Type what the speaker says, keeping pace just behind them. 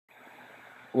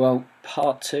well,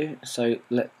 part 2, so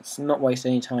let's not waste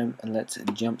any time and let's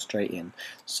jump straight in.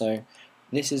 So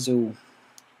this is all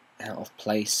out of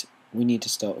place. We need to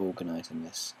start organising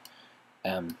this.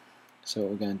 So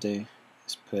what we're going to do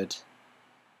is put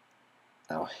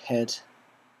our head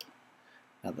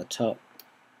at the top,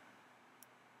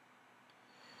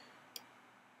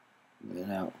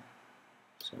 then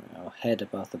our head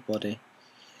above the body,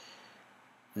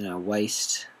 then our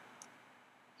waist,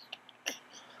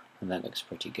 and that looks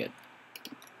pretty good.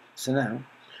 So now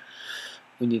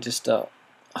we need to start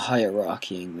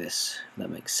hierarchying this, if that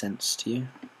makes sense to you.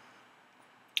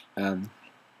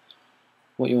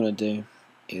 What you want to do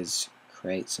is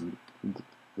create some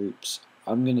groups.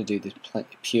 I'm going to do this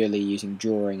purely using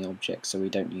drawing objects, so we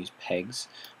don't use pegs.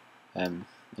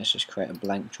 Let's just create a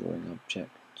blank drawing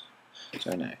object.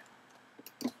 So no,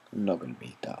 I'm not going to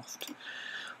be daft.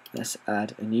 Let's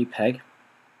add a new peg.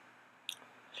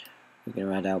 We're going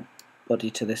to add our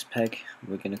body to this peg.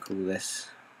 We're going to call this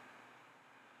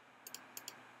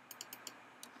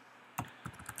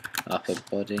upper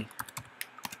body.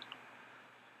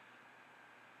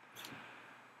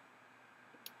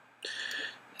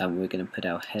 And we're going to put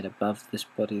our head above this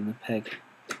body in the peg,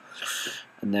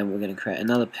 and then we're going to create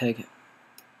another peg,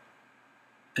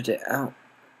 put it out.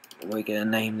 We're going to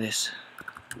name this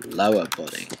lower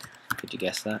body. Could you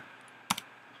guess that?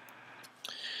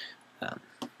 Going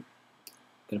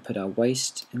to put our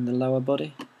waist in the lower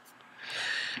body,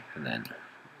 and then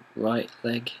right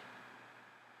leg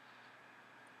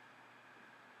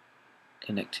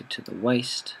connected to the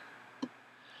waist,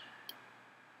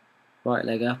 right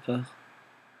leg upper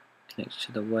connected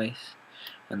to the waist,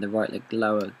 and the right leg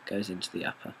lower goes into the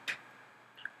upper.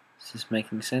 Is this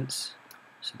making sense?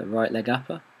 So the right leg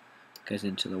upper goes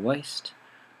into the waist,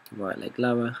 the right leg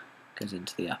lower goes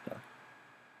into the upper.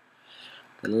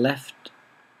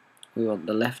 We want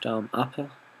the left arm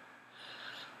upper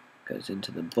goes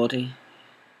into the body,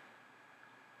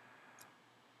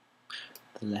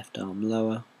 the left arm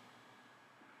lower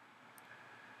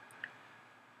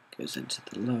goes into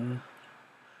the lower.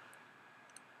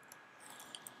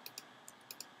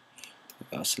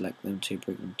 I'll select them to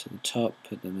bring them to the top,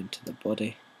 put them into the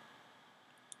body.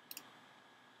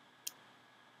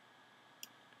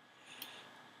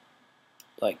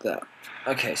 Like that.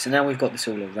 Okay, so now we've got this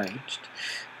all arranged,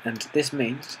 and this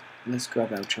means, let's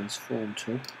grab our transform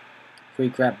tool. If we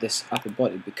grab this upper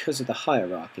body, because of the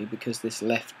hierarchy, because this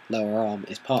left lower arm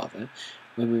is part of it,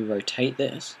 when we rotate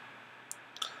this,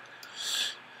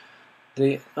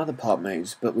 the other part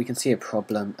moves, but we can see a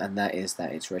problem, and that is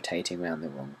that it's rotating around the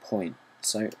wrong point.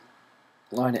 So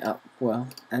line it up well,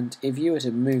 and if you were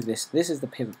to move this, this is the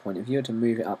pivot point, if you were to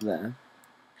move it up there,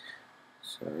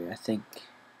 sorry, I think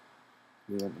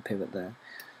we want the pivot there,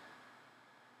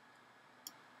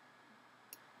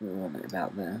 we want it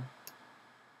about there,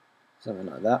 something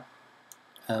like that,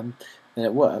 then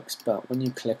it works, but when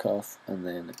you click off and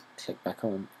then click back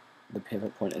on, the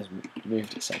pivot point has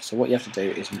moved itself. So what you have to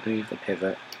do is move the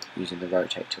pivot using the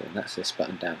rotate tool, and that's this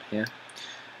button down here.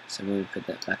 So when we put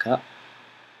that back up,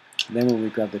 then when we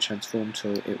grab the transform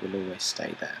tool, it will always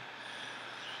stay there.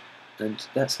 And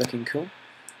that's looking cool.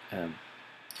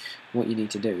 What you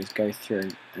need to do is go through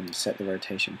and set the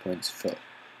rotation points for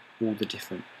all the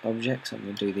different objects. I'm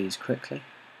going to do these quickly.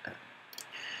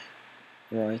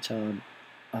 Right arm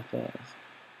upper,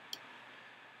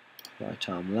 right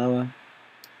arm lower.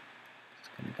 It's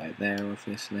going to go there,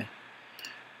 obviously.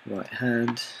 Right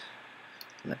hand,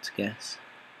 let's guess.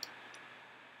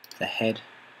 The head,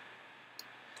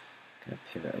 going to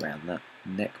pivot around that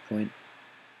neck point.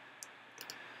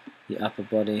 The upper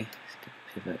body is going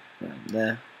to pivot around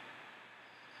there.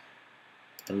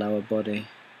 The lower body,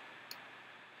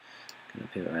 going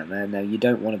to pivot around there. Now you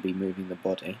don't want to be moving the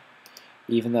body,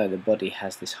 even though the body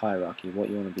has this hierarchy. What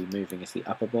you want to be moving is the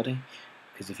upper body,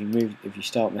 because if you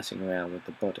start messing around with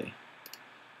the body,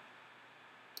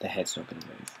 the head's not going to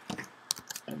move,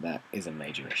 and that is a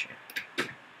major issue.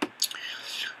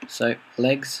 So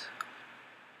legs,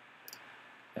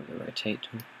 have the rotate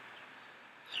tool,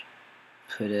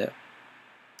 put it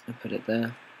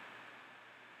there.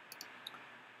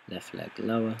 Left leg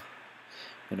lower.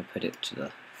 I'm going to put it to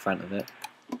the front of it,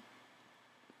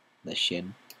 the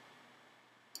shin.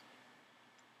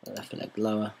 Left leg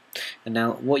lower. And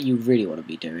now what you really want to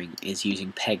be doing is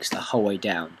using pegs the whole way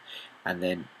down, and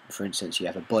then for instance you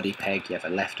have a body peg, you have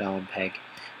a left arm peg,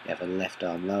 you have a left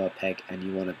arm lower peg, and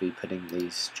you want to be putting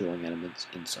these drawing elements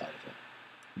inside of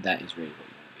it. That is really what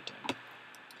you want to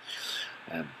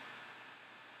be doing.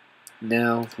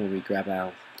 Now when we grab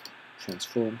our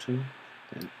transform tool,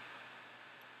 then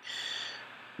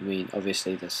I mean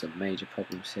obviously there's some major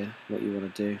problems here. What you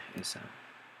want to do is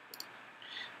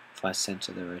if I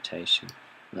center the rotation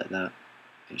like that,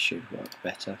 it should work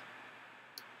better.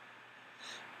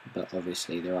 But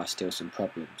obviously there are still some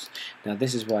problems. Now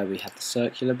this is why we have the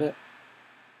circular bit,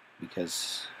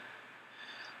 because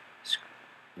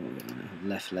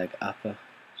left leg upper,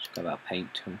 just go about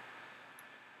paint tool.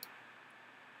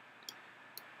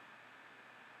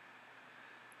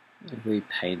 If we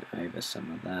paint over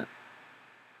some of that,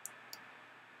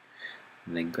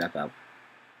 and then grab our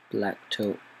black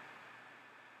tool.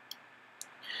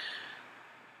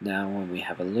 Now when we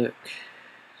have a look,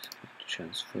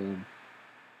 transform,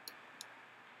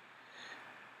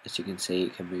 as you can see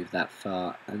it can move that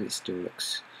far and it still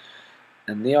looks,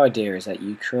 and the idea is that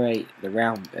you create the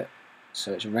round bit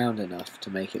so it's round enough to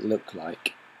make it look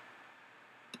like,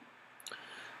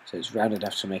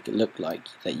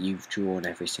 that you've drawn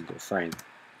every single frame.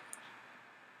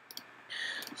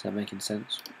 Is that making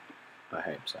sense? I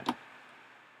hope so.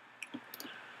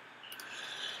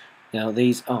 Now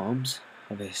these arms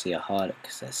obviously are harder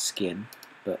because they're skin,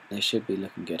 but they should be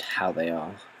looking good how they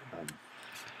are.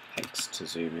 X to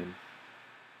zoom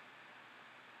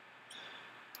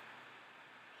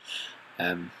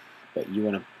in. But you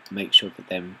want to make sure that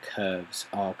them curves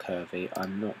are curvy.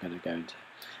 I'm not going to go into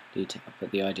detail,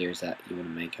 but the idea is that you want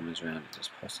to make them as rounded as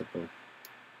possible.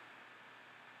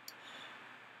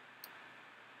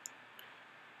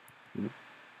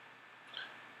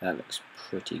 That looks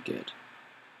pretty good.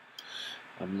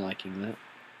 I'm liking that.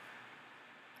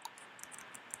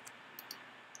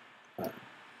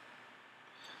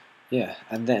 Yeah,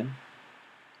 and then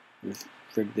we've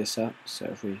rigged this up, so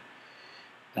if we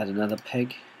add another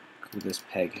peg, call this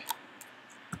peg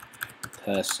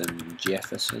Person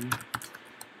Jefferson,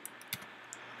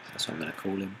 that's what I'm going to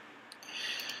call him.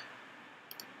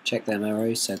 Check them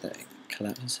arrows so that it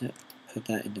collapses it, put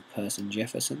that into Person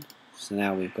Jefferson. So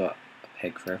now we've got a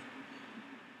peg for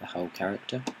the whole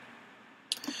character,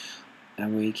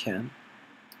 and we can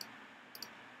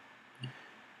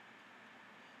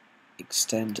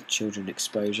extend children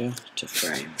exposure to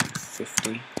frame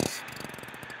 50.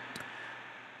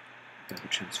 Grab a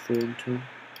transform tool,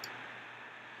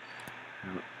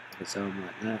 out of his arm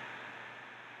like that.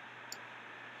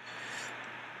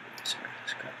 Sorry,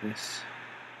 let's grab this.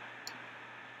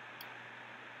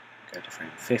 Go to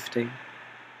frame 50.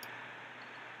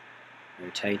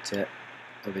 Rotate it.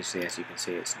 Obviously, as you can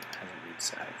see, it hasn't been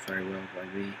set up very well by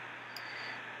me.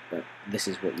 But this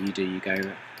is what you do.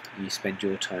 You spend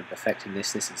your time perfecting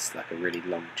this. This is like a really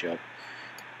long job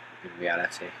in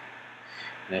reality.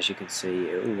 And as you can see,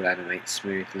 it all animates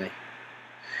smoothly.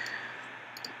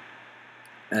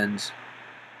 And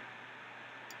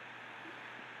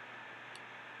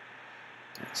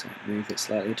so move it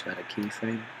slightly to add a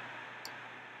keyframe.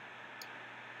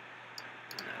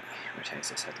 Rotate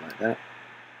this head like that.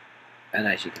 And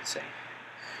as you can see,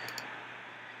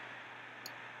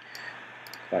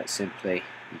 quite simply,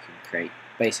 you can create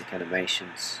basic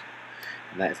animations,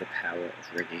 and that is the power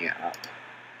of rigging it up.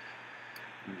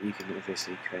 And you can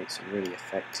obviously create some really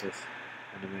effective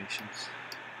animations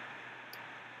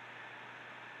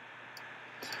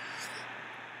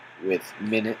with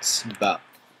minutes, but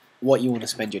what you want to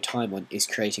spend your time on is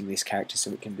creating this character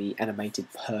so it can be animated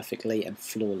perfectly and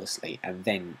flawlessly, and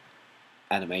then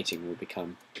animating will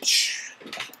become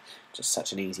just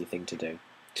such an easy thing to do.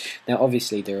 Now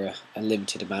obviously there are a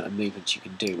limited amount of movements you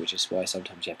can do, which is why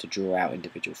sometimes you have to draw out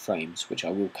individual frames, which I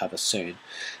will cover soon.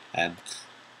 I'll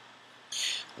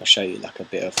show you like a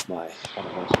bit of my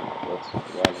animation I did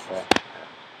a while ago,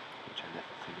 which I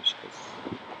never finished because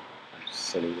I'm just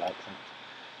silly like that.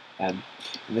 And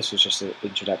this was just an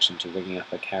introduction to rigging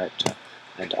up a character,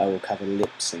 and I will cover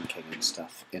lip syncing and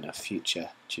stuff in a future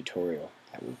tutorial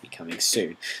that will be coming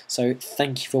soon. So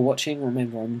thank you for watching.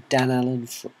 Remember, I'm Dan Allen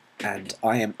and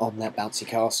I am on that bouncy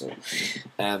castle.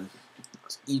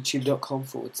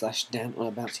 YouTube.com/Dan on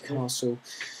a bouncy castle.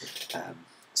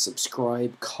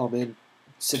 Subscribe, comment,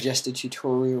 suggest a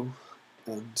tutorial,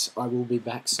 and I will be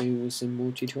back soon with some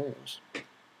more tutorials.